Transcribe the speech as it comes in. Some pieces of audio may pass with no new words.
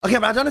Okay,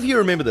 but I don't know if you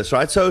remember this,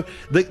 right? So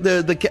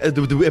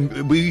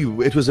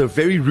it was a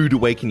very rude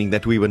awakening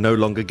that we were no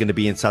longer going to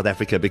be in South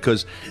Africa,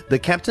 because the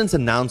captain's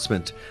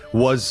announcement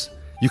was,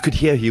 you could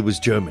hear he was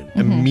German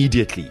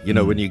immediately, you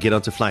know, when you get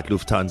onto flight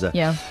Lufthansa.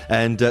 Yeah.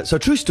 And so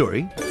true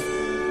story.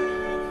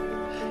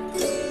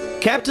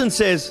 Captain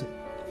says,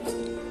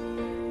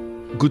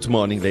 "Good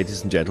morning,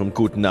 ladies and gentlemen.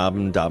 Guten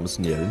Abend, Dames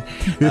und Herren.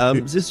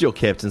 This is your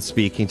captain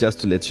speaking. Just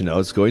to let you know,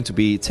 it's going to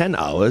be 10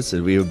 hours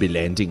and we will be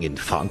landing in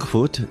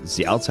Frankfurt.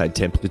 The outside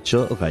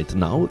temperature right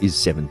now is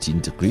 17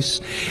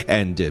 degrees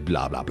and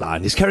blah, blah, blah."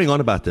 And he's carrying on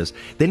about this.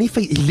 Then he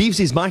leaves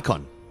his mic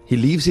on. He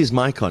leaves his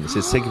mic on. He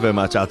says, "Thank you very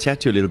much. I'll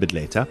chat to you a little bit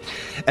later."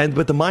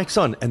 But the mic's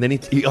on. And then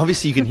he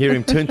obviously you can hear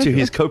him turn to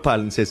his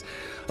co-pilot and says,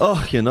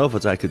 "Oh, you know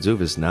what I could do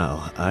with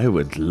now? I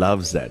would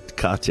love that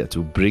Katja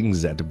to bring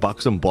that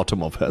buxom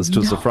bottom of hers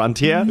to the front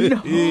here.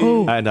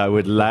 No. And I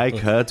would like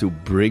her to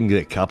bring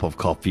a cup of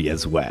coffee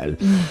as well."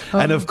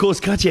 And of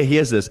course, Katja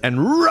hears this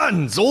and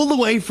runs all the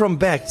way from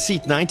back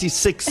seat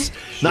 96,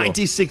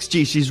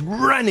 96G. She's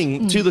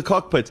running to the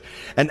cockpit.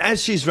 And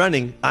as she's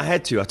running, I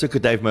took a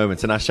Dave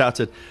moment and I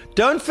shouted,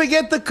 "Don't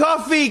forget the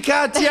coffee,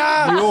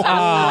 Katja!"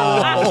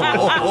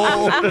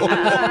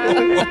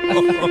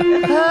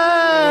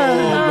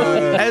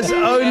 As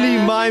only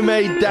my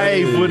mate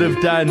Dave would have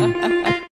done.